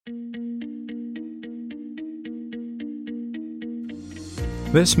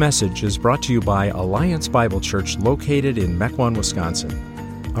This message is brought to you by Alliance Bible Church located in Mequon, Wisconsin.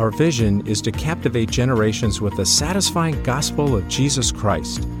 Our vision is to captivate generations with the satisfying gospel of Jesus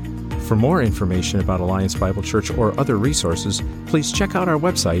Christ. For more information about Alliance Bible Church or other resources, please check out our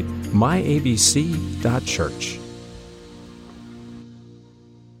website, myabc.church.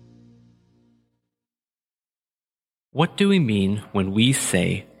 What do we mean when we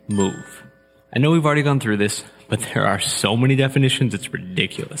say move? I know we've already gone through this, but there are so many definitions, it's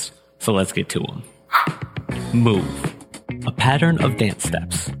ridiculous. So let's get to them. Move. A pattern of dance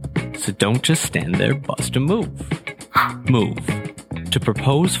steps. So don't just stand there, bust a move. Move. To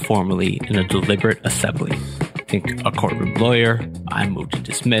propose formally in a deliberate assembly. Think a courtroom lawyer, I move to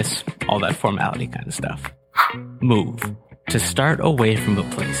dismiss, all that formality kind of stuff. Move. To start away from a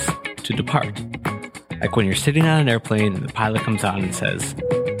place. To depart. Like when you're sitting on an airplane and the pilot comes on and says,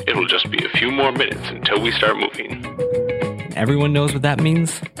 "It'll just be a few more minutes until we start moving." And everyone knows what that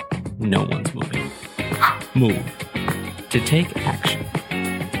means. No one's moving. Move. To take action.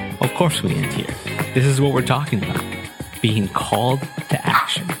 Of course we end here. This is what we're talking about. Being called to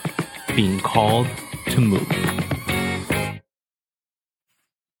action. Being called to move.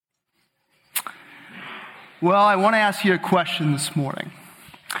 Well, I want to ask you a question this morning.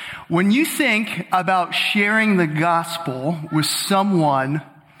 When you think about sharing the gospel with someone,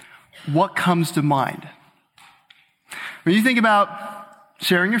 what comes to mind? When you think about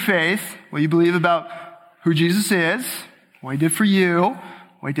sharing your faith, what you believe about who Jesus is, what he did for you,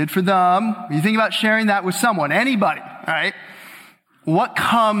 what he did for them, when you think about sharing that with someone, anybody, all right, what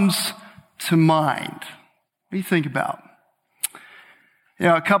comes to mind? What do you think about? You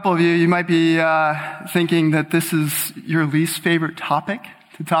know, a couple of you might be thinking that this is your least favorite topic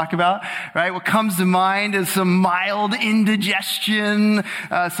to talk about, right? What comes to mind is some mild indigestion,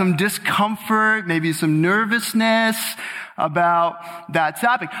 some discomfort, maybe some nervousness about that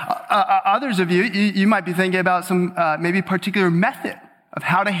topic. Others of you might be thinking about some maybe particular method of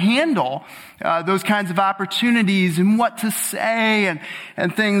how to handle those kinds of opportunities and what to say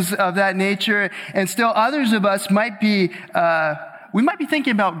and things of that nature. And still others of us might be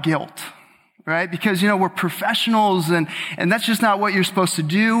thinking about guilt. Right? Because, we're professionals and that's just not what you're supposed to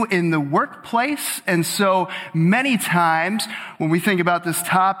do in the workplace. And so many times when we think about this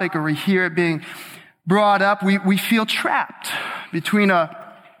topic or we hear it being brought up, we feel trapped between a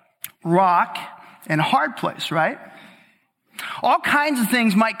rock and a hard place, right? All kinds of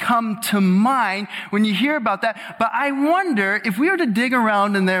things might come to mind when you hear about that, but I wonder if we were to dig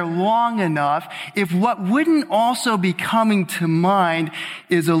around in there long enough, if what wouldn't also be coming to mind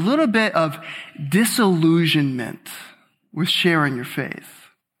is a little bit of disillusionment with sharing your faith.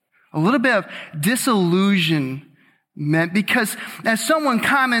 A little bit of disillusionment, because as someone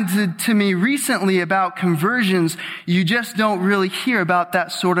commented to me recently about conversions, you just don't really hear about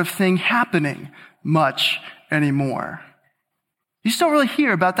that sort of thing happening much anymore. You just don't really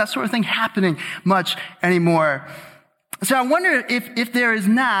hear about that sort of thing happening much anymore. So I wonder if there is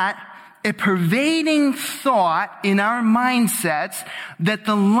not a pervading thought in our mindsets that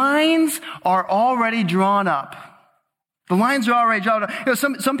the lines are already drawn up. The lines are already drawn up.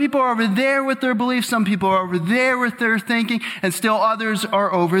 Some people are over there with their beliefs, some people are over there with their thinking, and still others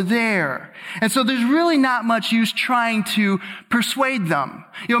are over there. And so there's really not much use trying to persuade them.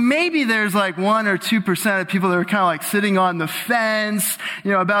 Maybe there's like 1 or 2% of people that are kind of like sitting on the fence,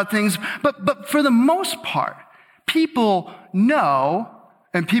 about things. But for the most part, people know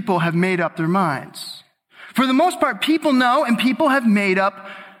and people have made up their minds. For the most part, people know and people have made up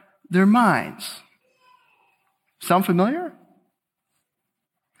their minds. Sound familiar?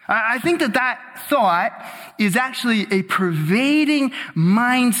 I think that thought is actually a pervading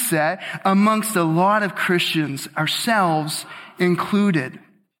mindset amongst a lot of Christians, ourselves included.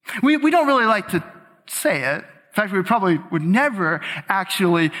 We don't really like to say it. In fact, we probably would never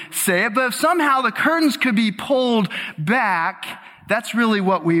actually say it, but if somehow the curtains could be pulled back, that's really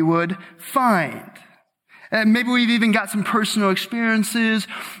what we would find. And maybe we've even got some personal experiences,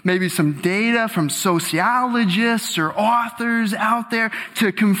 maybe some data from sociologists or authors out there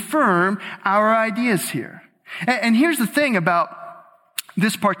to confirm our ideas here. And here's the thing about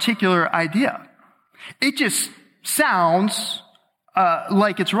this particular idea. It just sounds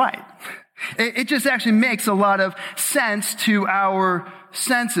like it's right. It just actually makes a lot of sense to our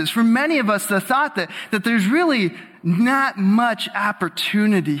senses. For many of us, the thought that there's really not much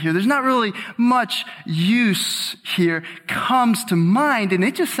opportunity here, there's not really much use here, comes to mind, and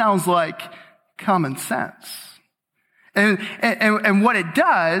it just sounds like common sense. And what it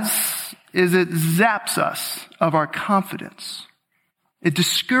does is it zaps us of our confidence. It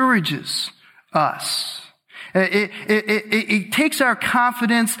discourages us. It takes our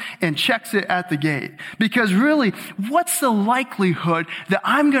confidence and checks it at the gate. Because really, what's the likelihood that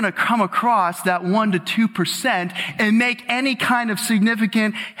I'm going to come across that 1 to 2% and make any kind of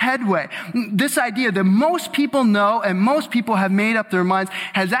significant headway? This idea that most people know and most people have made up their minds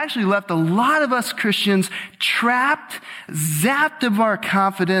has actually left a lot of us Christians trapped, zapped of our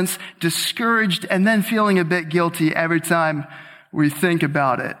confidence, discouraged, and then feeling a bit guilty every time we think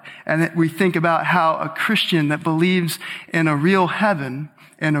about it. And we think about how a Christian that believes in a real heaven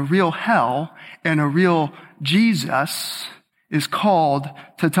and a real hell and a real Jesus is called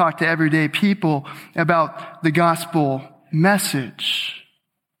to talk to everyday people about the gospel message.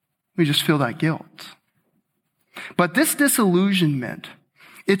 We just feel that guilt. But this disillusionment,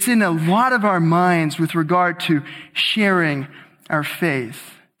 it's in a lot of our minds with regard to sharing our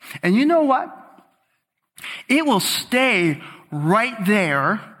faith. And you know what? It will stay right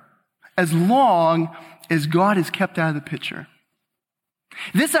there as long as God is kept out of the picture.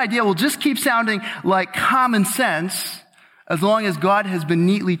 This idea will just keep sounding like common sense as long as God has been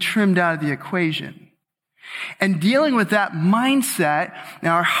neatly trimmed out of the equation. And dealing with that mindset and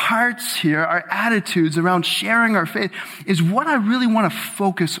our hearts here, our attitudes around sharing our faith is what I really want to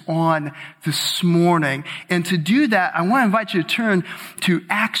focus on this morning. And to do that, I want to invite you to turn to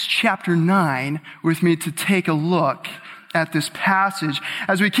Acts chapter 9 with me to take a look at this passage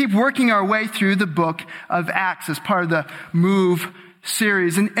as we keep working our way through the book of Acts as part of the Move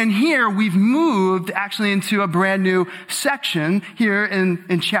series. And here we've moved actually into a brand new section here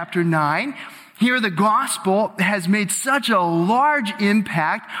in chapter 9. Here the gospel has made such a large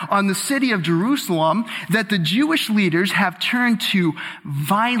impact on the city of Jerusalem that the Jewish leaders have turned to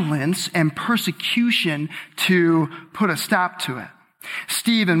violence and persecution to put a stop to it.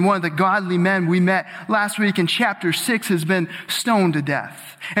 Stephen, one of the godly men we met last week in chapter 6, has been stoned to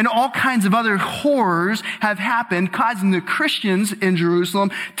death. And all kinds of other horrors have happened, causing the Christians in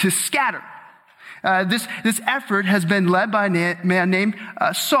Jerusalem to scatter. This effort has been led by a man named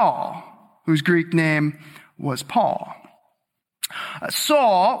Saul, whose Greek name was Paul.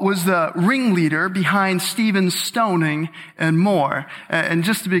 Saul was the ringleader behind Stephen's stoning and more. And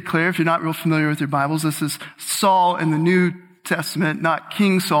just to be clear, if you're not real familiar with your Bibles, this is Saul in the New Testament, not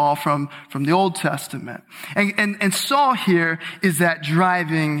King Saul from the Old Testament. And Saul here is that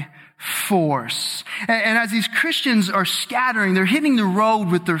driving force. And as these Christians are scattering, they're hitting the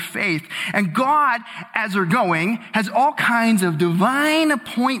road with their faith. And God, as they're going, has all kinds of divine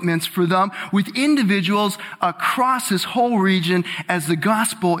appointments for them with individuals across this whole region as the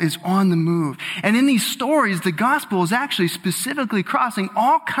gospel is on the move. And in these stories, the gospel is actually specifically crossing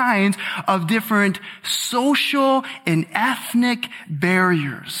all kinds of different social and ethnic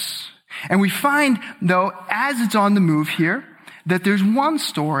barriers. And we find, though, as it's on the move here, that there's one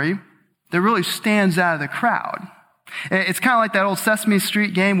story that really stands out of the crowd. It's kind of like that old Sesame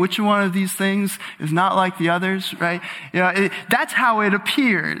Street game. Which one of these things is not like the others, right? That's how it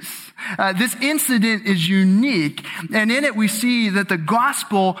appears. This incident is unique. And in it, we see that the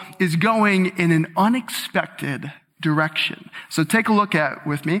gospel is going in an unexpected direction. So take a look at it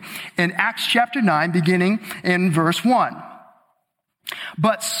with me in Acts chapter 9, beginning in verse 1.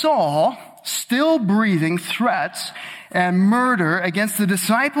 But Saul, still breathing threats and murder against the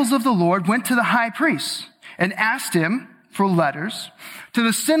disciples of the Lord, went to the high priest and asked him for letters to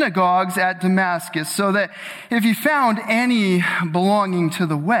the synagogues at Damascus, so that if he found any belonging to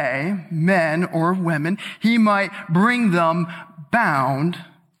the way, men or women, he might bring them bound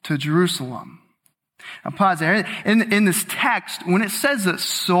to Jerusalem. Now pause there. In this text, when it says that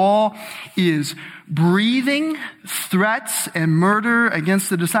Saul is breathing threats and murder against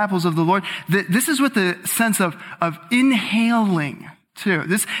the disciples of the Lord, this is with the sense of inhaling too.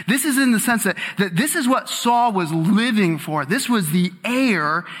 This is in the sense that this is what Saul was living for. This was the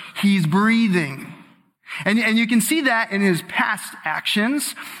air he's breathing. And you can see that in his past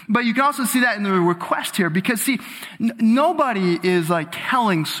actions, but you can also see that in the request here, because see, nobody is like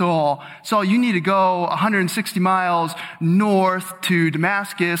telling Saul, you need to go 160 miles north to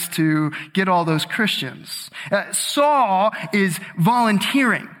Damascus to get all those Christians. Saul is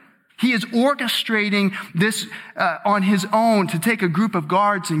volunteering. He is orchestrating this on his own to take a group of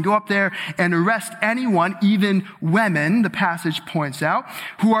guards and go up there and arrest anyone, even women, the passage points out,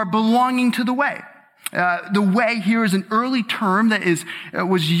 who are belonging to the way. The way here is an early term that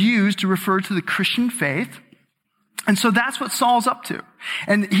was used to refer to the Christian faith. And so that's what Saul's up to.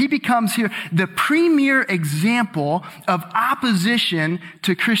 And he becomes here the premier example of opposition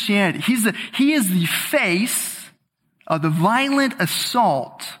to Christianity. He is the face of the violent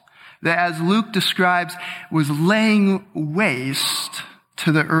assault that, as Luke describes, was laying waste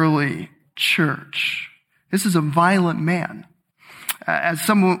to the early church. This is a violent man. As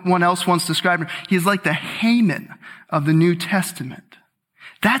someone else once described him, he is like the Haman of the New Testament.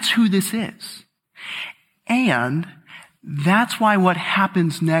 That's who this is. And that's why what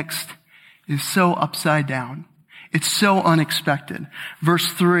happens next is so upside down. It's so unexpected.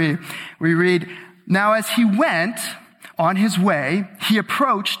 Verse 3, we read, "Now as he went on his way, he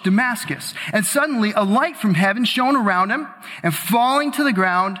approached Damascus, and suddenly a light from heaven shone around him, and falling to the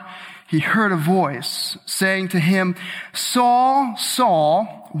ground, he heard a voice saying to him, 'Saul,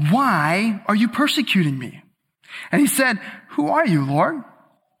 Saul, why are you persecuting me?' And he said, 'Who are you, Lord?'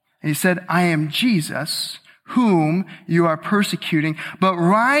 And he said, 'I am Jesus, whom you are persecuting, but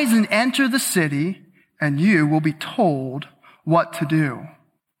rise and enter the city, and you will be told what to do.'"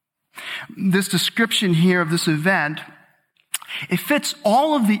 This description here of this event, it fits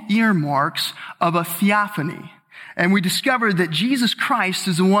all of the earmarks of a theophany. And we discovered that Jesus Christ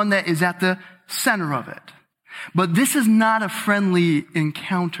is the one that is at the center of it. But this is not a friendly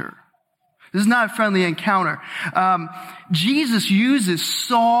encounter. This is not a friendly encounter. Jesus uses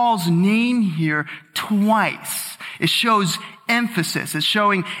Saul's name here twice. It shows emphasis. It's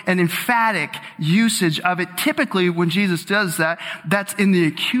showing an emphatic usage of it. Typically, when Jesus does that, that's in the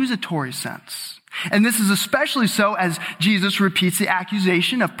accusatory sense. And this is especially so as Jesus repeats the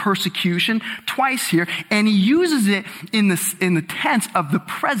accusation of persecution twice here, and he uses it in the tense of the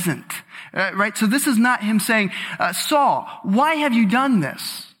present, right? So this is not him saying, "Saul, why have you done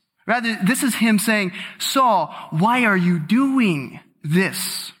this?" Rather, this is him saying, "Saul, why are you doing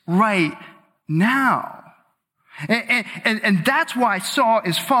this right now?" And that's why Saul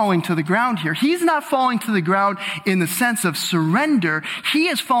is falling to the ground here. He's not falling to the ground in the sense of surrender. He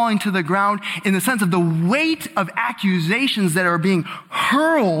is falling to the ground in the sense of the weight of accusations that are being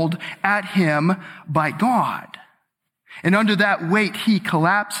hurled at him by God. And under that weight, he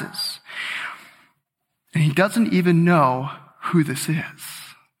collapses. And he doesn't even know who this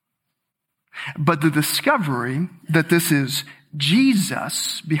is. But the discovery that this is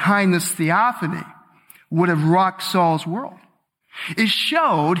Jesus behind this theophany would have rocked Saul's world. It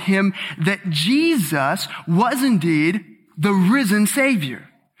showed him that Jesus was indeed the risen Savior.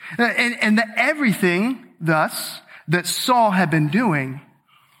 And that everything, thus, that Saul had been doing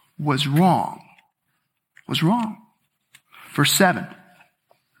was wrong. Was wrong. Verse 7.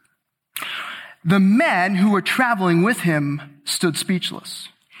 "The men who were traveling with him stood speechless,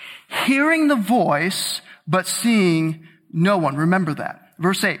 hearing the voice, but seeing no one." Remember that.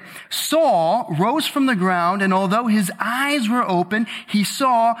 Verse 8, "Saul rose from the ground, and although his eyes were open, he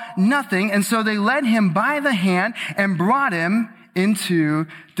saw nothing. And so they led him by the hand and brought him into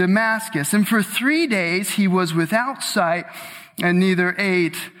Damascus. And for 3 days he was without sight and neither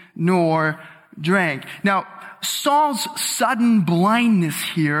ate nor drank." Now, Saul's sudden blindness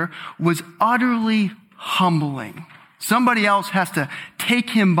here was utterly humbling. Somebody else has to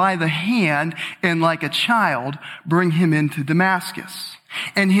take him by the hand and, like a child, bring him into Damascus.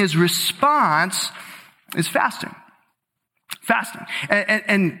 And his response is fasting. Fasting.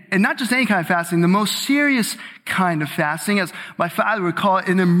 And not just any kind of fasting, the most serious kind of fasting, as my father would call it,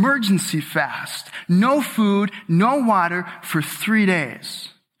 an emergency fast. No food, no water for 3 days.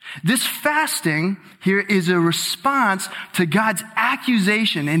 This fasting here is a response to God's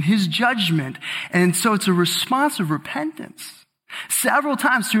accusation and his judgment. And so it's a response of repentance. Several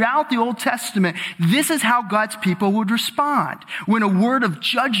times throughout the Old Testament, this is how God's people would respond. When a word of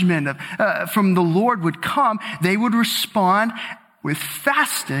judgment from the Lord would come, they would respond with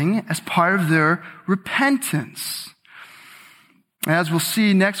fasting as part of their repentance. As we'll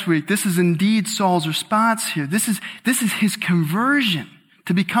see next week, this is indeed Saul's response here. This is his conversion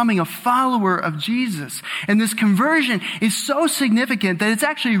to becoming a follower of Jesus. And this conversion is so significant that it's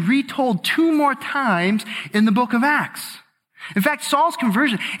actually retold 2 more times in the book of Acts. In fact, Saul's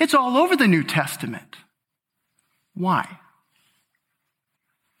conversion, it's all over the New Testament. Why?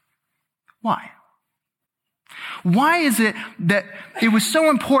 Why? Why is it that it was so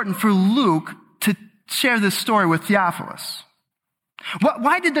important for Luke to share this story with Theophilus?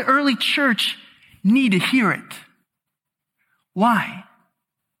 Why did the early church need to hear it? Why?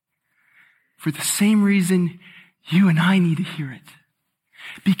 For the same reason you and I need to hear it.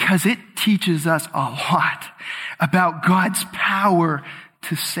 Because it teaches us a lot about God's power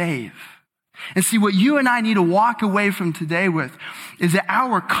to save. And see, what you and I need to walk away from today with is that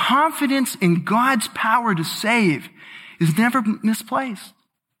our confidence in God's power to save is never misplaced.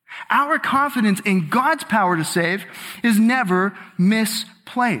 Our confidence in God's power to save is never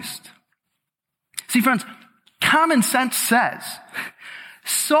misplaced. See, friends, common sense says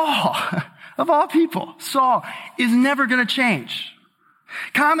Saul, of all people, Saul is never going to change.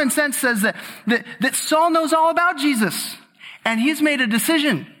 Common sense says that Saul knows all about Jesus, and he's made a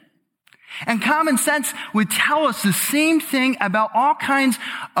decision. And common sense would tell us the same thing about all kinds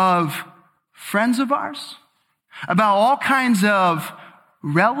of friends of ours, about all kinds of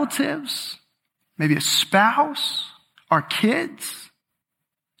relatives, maybe a spouse, our kids,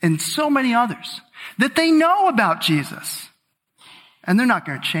 and so many others, that they know about Jesus. And they're not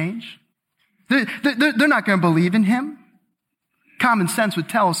going to change. They're not going to believe in him. Common sense would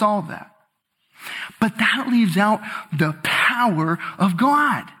tell us all of that. But that leaves out the power of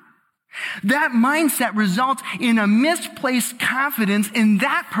God. That mindset results in a misplaced confidence in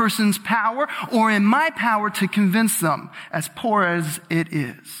that person's power or in my power to convince them, as poor as it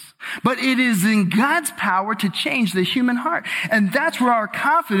is. But it is in God's power to change the human heart. And that's where our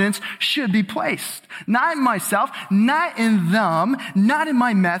confidence should be placed. Not in myself, not in them, not in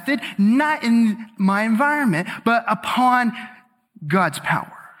my method, not in my environment, but upon God's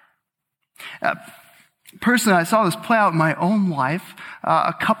power. Personally, I saw this play out in my own life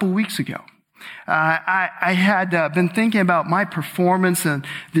a couple weeks ago. I had been thinking about my performance in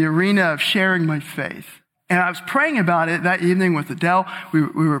the arena of sharing my faith. And I was praying about it that evening with Adele. We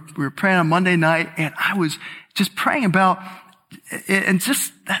were praying on Monday night, and I was just praying about it, and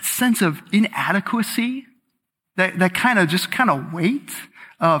just that sense of inadequacy, that kind of weight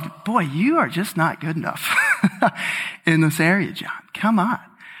of, boy, you are just not good enough in this area, John. Come on.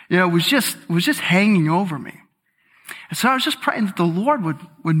 It was just hanging over me. And so I was just praying that the Lord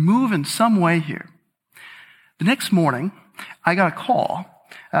would move in some way here. The next morning, I got a call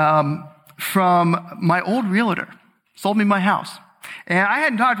from my old realtor. Sold me my house. And I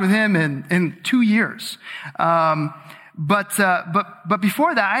hadn't talked with him in 2 years. But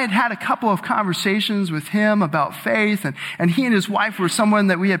before that, I had a couple of conversations with him about faith, and he and his wife were someone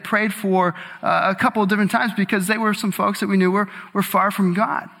that we had prayed for a couple of different times because they were some folks that we knew were far from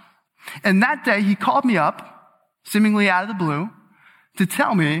God. And that day, he called me up, seemingly out of the blue, to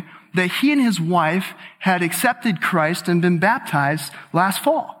tell me that he and his wife had accepted Christ and been baptized last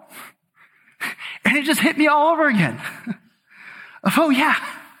fall. And it just hit me all over again. Oh yeah,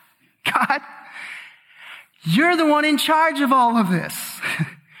 God, you're the one in charge of all of this.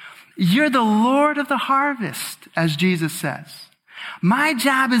 You're the Lord of the harvest, as Jesus says. My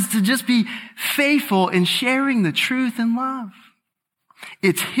job is to just be faithful in sharing the truth in love.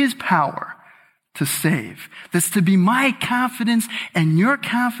 It's his power to save. That's to be my confidence and your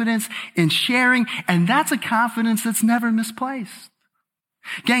confidence in sharing, and that's a confidence that's never misplaced.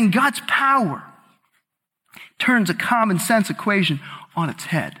 Gang, God's power turns a common sense equation on its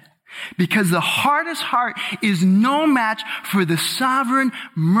head. Because the hardest heart is no match for the sovereign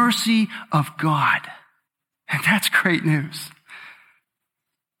mercy of God. And that's great news.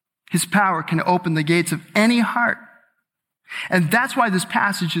 His power can open the gates of any heart. And that's why this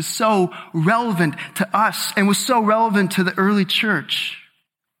passage is so relevant to us and was so relevant to the early church.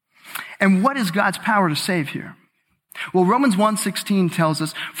 And what is God's power to save here? Well, Romans 1:16 tells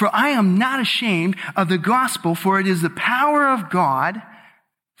us, "For I am not ashamed of the gospel, for it is the power of God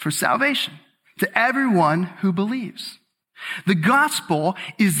for salvation to everyone who believes." The gospel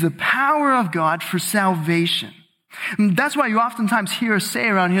is the power of God for salvation. And that's why you oftentimes hear us say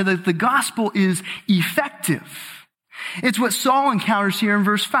around here that the gospel is effective. It's what Saul encounters here in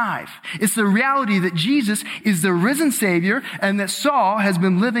verse 5. It's the reality that Jesus is the risen Savior and that Saul has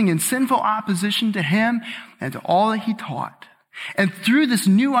been living in sinful opposition to him and to all that he taught. And through this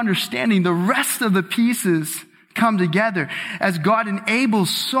new understanding, the rest of the pieces come together as God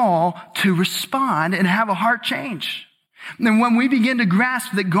enables Saul to respond and have a heart change. And when we begin to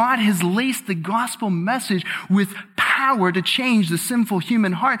grasp that God has laced the gospel message with power to change the sinful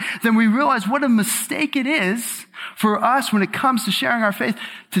human heart, then we realize what a mistake it is for us when it comes to sharing our faith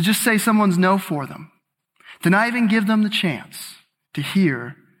to just say someone's no for them, to not even give them the chance to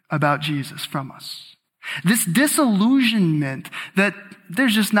hear about Jesus from us. This disillusionment that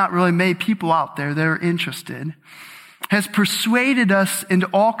there's just not really many people out there that are interested has persuaded us into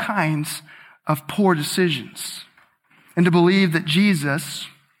all kinds of poor decisions. And to believe that Jesus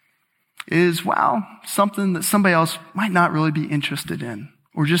is, well, something that somebody else might not really be interested in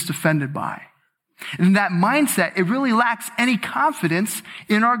or just offended by. And that mindset, it really lacks any confidence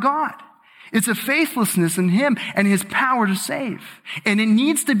in our God. It's a faithlessness in him and his power to save. And it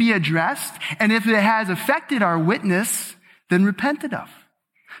needs to be addressed. And if it has affected our witness, then repented of.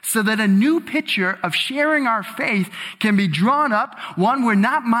 So that a new picture of sharing our faith can be drawn up, one where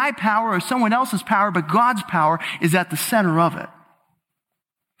not my power or someone else's power, but God's power is at the center of it.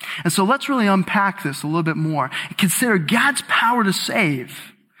 And so let's really unpack this a little bit more and consider God's power to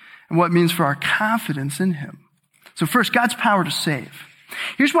save and what it means for our confidence in him. So first, God's power to save.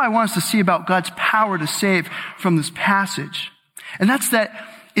 Here's what I want us to see about God's power to save from this passage. And that's that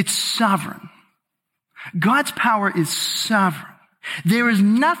it's sovereign. God's power is sovereign. There is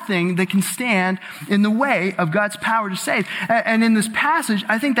nothing that can stand in the way of God's power to save. And in this passage,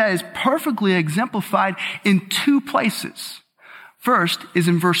 I think that is perfectly exemplified in two places. First is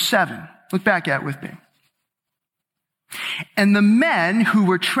in verse 7. Look back at it with me. And the men who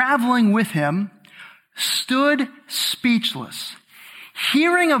were traveling with him stood speechless,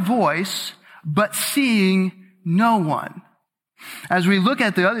 hearing a voice, but seeing no one. As we look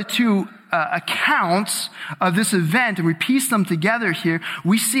at the other two accounts of this event and we piece them together here,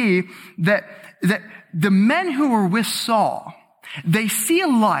 we see that the men who were with Saul, they see a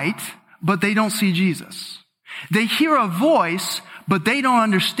light, but they don't see Jesus. They hear a voice, but they don't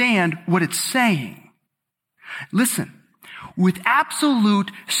understand what it's saying. Listen. With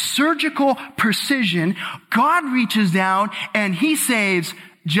absolute surgical precision, God reaches down and he saves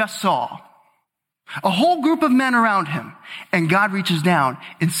just Saul. A whole group of men around him, and God reaches down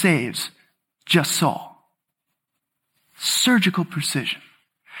and saves just Saul. Surgical precision.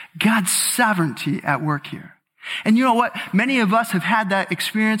 God's sovereignty at work here. And you know what? Many of us have had that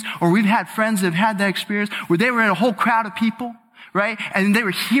experience, or we've had friends that have had that experience where they were in a whole crowd of people, right? And they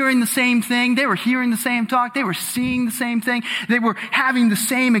were hearing the same thing. They were hearing the same talk. They were seeing the same thing. They were having the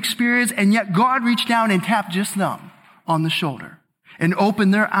same experience. And yet God reached down and tapped just them on the shoulder and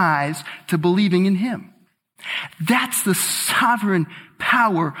opened their eyes to believing in him. That's the sovereign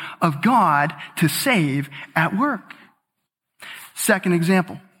power of God to save at work. Second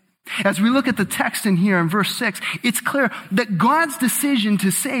example. As we look at the text in here in verse 6, it's clear that God's decision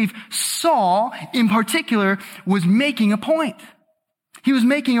to save Saul in particular was making a point. He was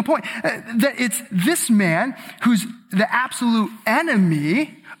making a point that it's this man who's the absolute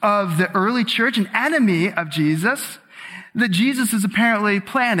enemy of the early church, an enemy of Jesus, that Jesus is apparently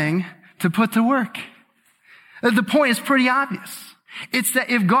planning to put to work. The point is pretty obvious. It's that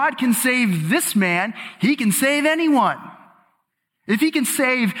if God can save this man, he can save anyone. If he can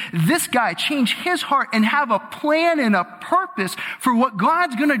save this guy, change his heart, and have a plan and a purpose for what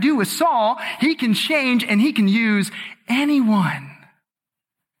God's going to do with Saul, he can change and he can use anyone.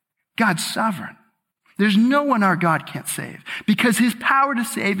 God's sovereign. There's no one our God can't save because his power to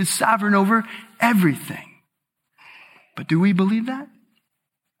save is sovereign over everything. But do we believe that?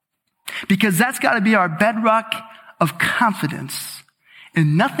 Because that's got to be our bedrock of confidence,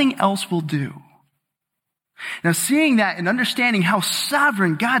 and nothing else will do. Now, seeing that and understanding how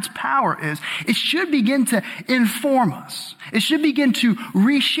sovereign God's power is, it should begin to inform us. It should begin to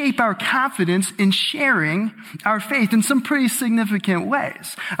reshape our confidence in sharing our faith in some pretty significant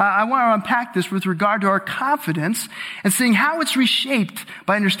ways. I want to unpack this with regard to our confidence and seeing how it's reshaped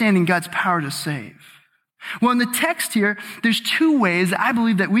by understanding God's power to save. Well, in the text here, there's two ways that I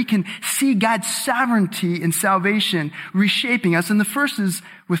believe that we can see God's sovereignty in salvation reshaping us. And the first is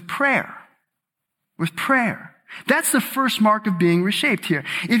with prayer. With prayer. That's the first mark of being reshaped here.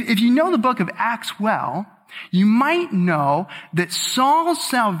 If you know the book of Acts well, you might know that Saul's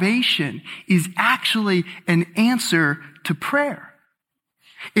salvation is actually an answer to prayer.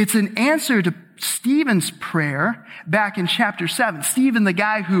 It's an answer to Stephen's prayer back in chapter 7. Stephen, the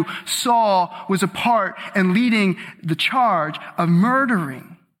guy who Saul was a part and leading the charge of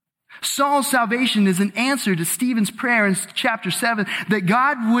murdering. Saul's salvation is an answer to Stephen's prayer in chapter 7 that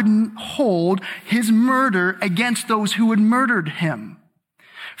God wouldn't hold his murder against those who had murdered him.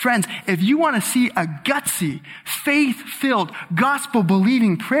 Friends, if you want to see a gutsy, faith-filled,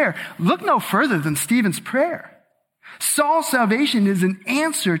 gospel-believing prayer, look no further than Stephen's prayer. Saul's salvation is an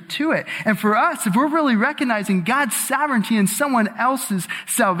answer to it. And for us, if we're really recognizing God's sovereignty in someone else's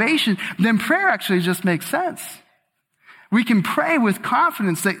salvation, then prayer actually just makes sense. We can pray with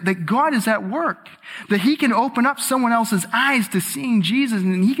confidence that God is at work, that he can open up someone else's eyes to seeing Jesus,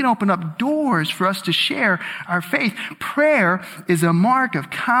 and he can open up doors for us to share our faith. Prayer is a mark of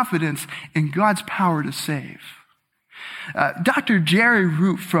confidence in God's power to save. Dr. Jerry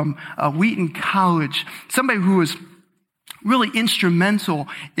Root from Wheaton College, somebody who was really instrumental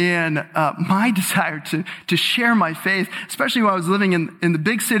in my desire to share my faith, especially when I was living in the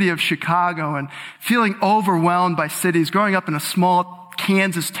big city of Chicago and feeling overwhelmed by cities, growing up in a small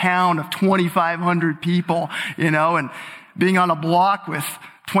Kansas town of 2,500 people, and being on a block with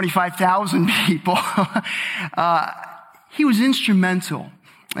 25,000 people. He was instrumental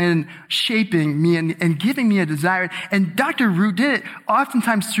in shaping me and giving me a desire. And Dr. Root did it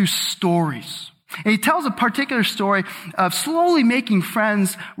oftentimes through stories. And he tells a particular story of slowly making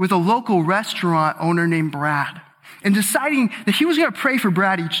friends with a local restaurant owner named Brad and deciding that he was going to pray for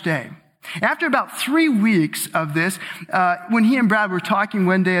Brad each day. After about 3 weeks of this, when he and Brad were talking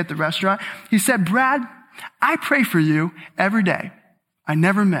one day at the restaurant, he said, "Brad, I pray for you every day. I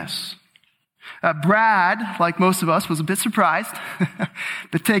never miss." Brad, like most of us, was a bit surprised,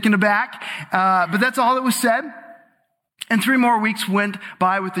 but taken aback. But that's all that was said. And 3 more weeks went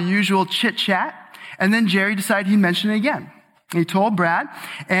by with the usual chit-chat. And then Jerry decided he'd mention it again. He told Brad,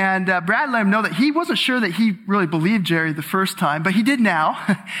 and Brad let him know that he wasn't sure that he really believed Jerry the first time, but he did now,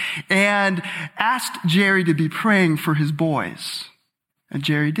 and asked Jerry to be praying for his boys. And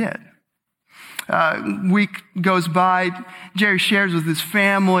Jerry did. Week goes by, Jerry shares with his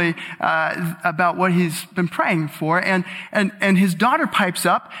family about what he's been praying for, and his daughter pipes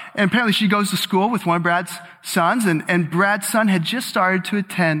up, and apparently she goes to school with one of Brad's sons, and Brad's son had just started to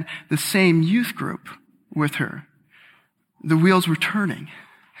attend the same youth group with her. The wheels were turning.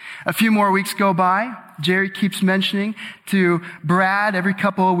 A few more weeks go by. Jerry keeps mentioning to Brad every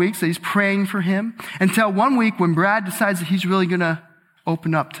couple of weeks that he's praying for him, until one week when Brad decides that he's really going to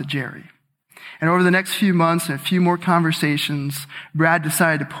open up to Jerry. And over the next few months and a few more conversations, Brad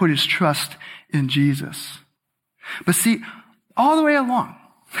decided to put his trust in Jesus. But see, all the way along,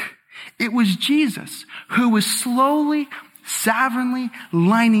 it was Jesus who was slowly, sovereignly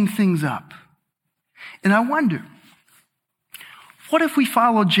lining things up. And I wonder, what if we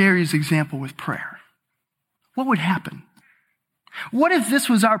followed Jerry's example with prayer? What would happen? What if this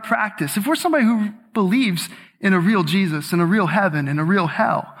was our practice? If we're somebody who believes in a real Jesus, in a real heaven, in a real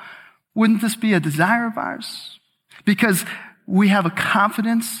hell, wouldn't this be a desire of ours? Because we have a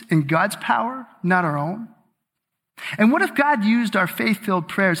confidence in God's power, not our own. And what if God used our faith-filled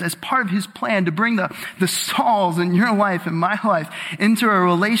prayers as part of his plan to bring the Sauls in your life and my life into a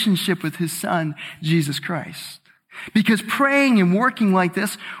relationship with his son, Jesus Christ? Because praying and working like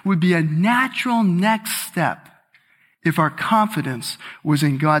this would be a natural next step if our confidence was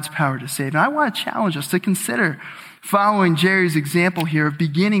in God's power to save. And I want to challenge us to consider following Jerry's example here of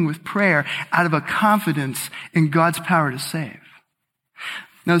beginning with prayer out of a confidence in God's power to save.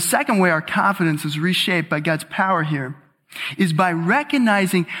 Now, the second way our confidence is reshaped by God's power here is by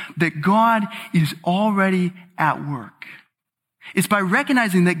recognizing that God is already at work. It's by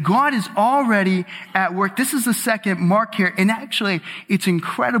recognizing that God is already at work. This is the second mark here, and actually, it's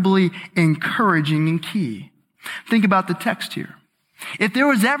incredibly encouraging and key. Think about the text here. If there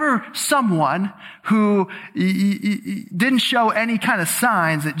was ever someone who didn't show any kind of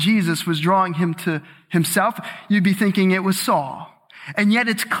signs that Jesus was drawing him to himself, you'd be thinking it was Saul. And yet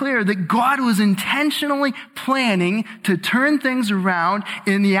it's clear that God was intentionally planning to turn things around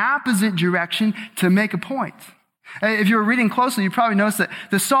in the opposite direction to make a point. If you were reading closely, you probably noticed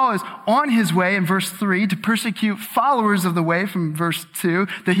that Saul is on his way in verse 3 to persecute followers of the way from verse 2,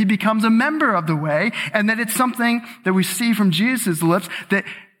 that he becomes a member of the way, and that it's something that we see from Jesus' lips that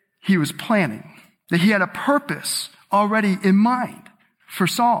he was planning, that he had a purpose already in mind for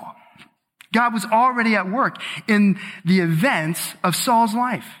Saul. God was already at work in the events of Saul's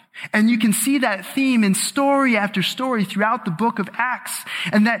life. And you can see that theme in story after story throughout the book of Acts,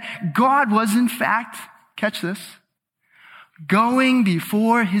 and that God was in fact, catch this, going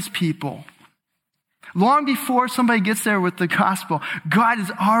before his people. Long before somebody gets there with the gospel, God has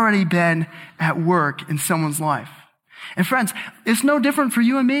already been at work in someone's life. And friends, it's no different for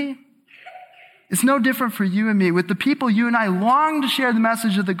you and me. It's no different for you and me. With the people you and I long to share the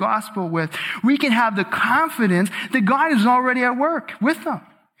message of the gospel with, we can have the confidence that God is already at work with them,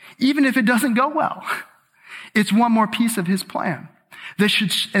 even if it doesn't go well. It's one more piece of his plan. That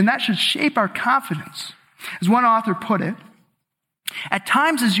should shape our confidence. As one author put it, at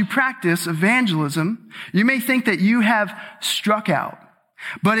times as you practice evangelism, you may think that you have struck out.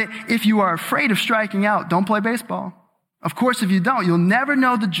 But if you are afraid of striking out, don't play baseball. Of course, if you don't, you'll never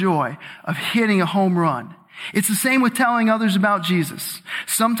know the joy of hitting a home run. It's the same with telling others about Jesus.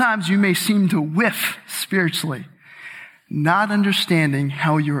 Sometimes you may seem to whiff spiritually, not understanding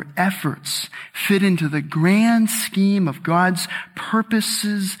how your efforts fit into the grand scheme of God's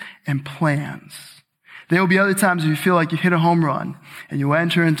purposes and plans. There will be other times you feel like you hit a home run and you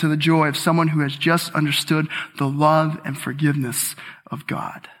enter into the joy of someone who has just understood the love and forgiveness of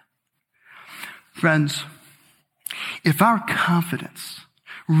God. Friends, if our confidence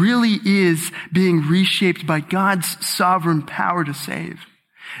really is being reshaped by God's sovereign power to save,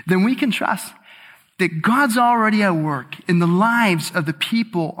 then we can trust that God's already at work in the lives of the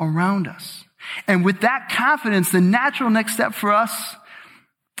people around us. And with that confidence, the natural next step for us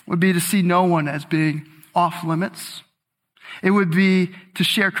would be to see no one as being off limits. It would be to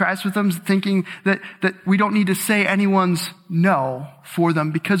share Christ with them, thinking that we don't need to say anyone's no for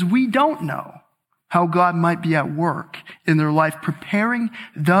them because we don't know how God might be at work in their life, preparing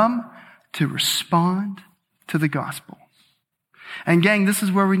them to respond to the gospel. And gang, this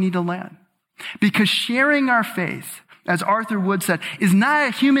is where we need to land. Because sharing our faith, as Arthur Wood said, is not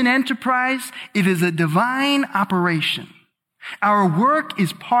a human enterprise. It is a divine operation. Our work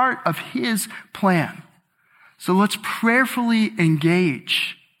is part of his plan. So let's prayerfully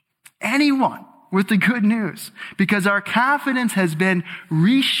engage anyone with the good news, because our confidence has been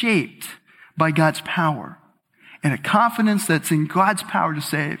reshaped by God's power. And a confidence that's in God's power to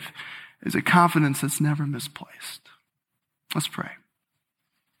save is a confidence that's never misplaced. Let's pray.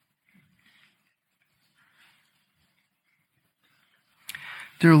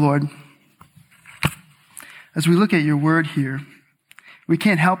 Dear Lord, as we look at your word here, we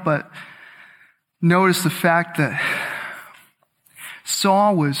can't help but notice the fact that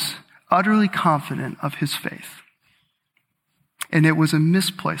Saul was utterly confident of his faith. And it was a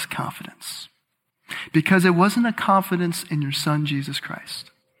misplaced confidence, because it wasn't a confidence in your Son, Jesus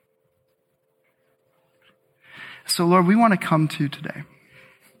Christ. So Lord, we want to come to you today.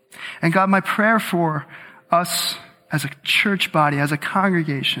 And God, my prayer for us as a church body, as a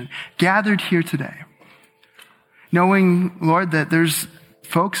congregation, gathered here today, knowing, Lord, that there's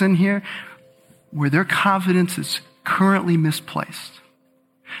folks in here where their confidence is currently misplaced.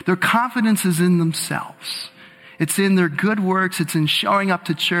 Their confidence is in themselves. It's in their good works. It's in showing up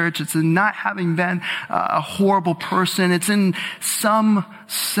to church. It's in not having been a horrible person. It's in some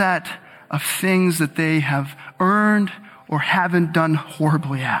set of things that they have earned or haven't done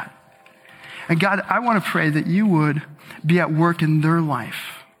horribly at. And God, I want to pray that you would be at work in their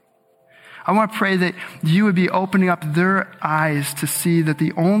life. I want to pray that you would be opening up their eyes to see that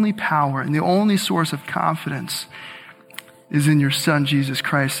the only power and the only source of confidence is in your Son, Jesus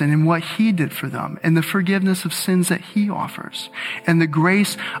Christ, and in what he did for them, and the forgiveness of sins that he offers, and the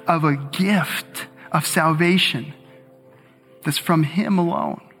grace of a gift of salvation that's from him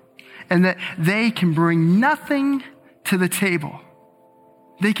alone, and that they can bring nothing to the table.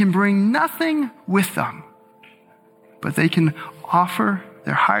 They can bring nothing with them, but they can offer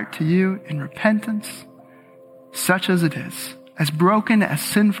their heart to you in repentance, such as it is, as broken, as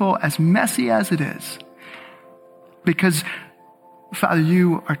sinful, as messy as it is. Because, Father,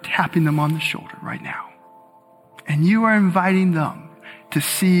 you are tapping them on the shoulder right now. And you are inviting them to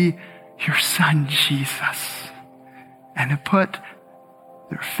see your Son, Jesus, and to put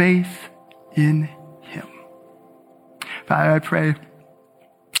their faith in him. Father, I pray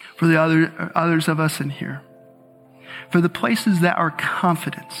for the others of us in here, for the places that our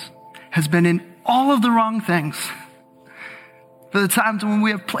confidence has been in all of the wrong things, for the times when we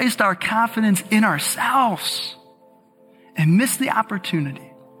have placed our confidence in ourselves and missed the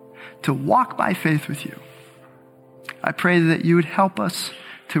opportunity to walk by faith with you. I pray that you would help us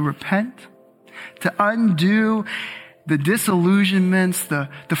to repent, to undo the disillusionments, the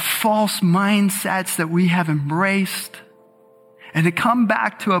false mindsets that we have embraced, and to come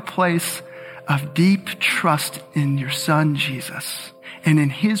back to a place of deep trust in your Son, Jesus, and in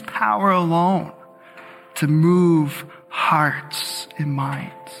his power alone to move hearts and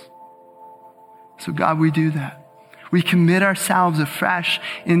minds. So God, we do that. We commit ourselves afresh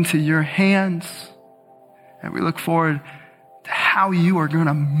into your hands, and we look forward to how you are going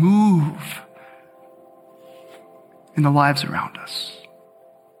to move in the lives around us.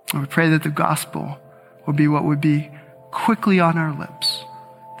 And we pray that the gospel will be what would be quickly on our lips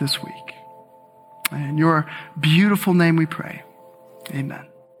this week. In your beautiful name we pray. Amen.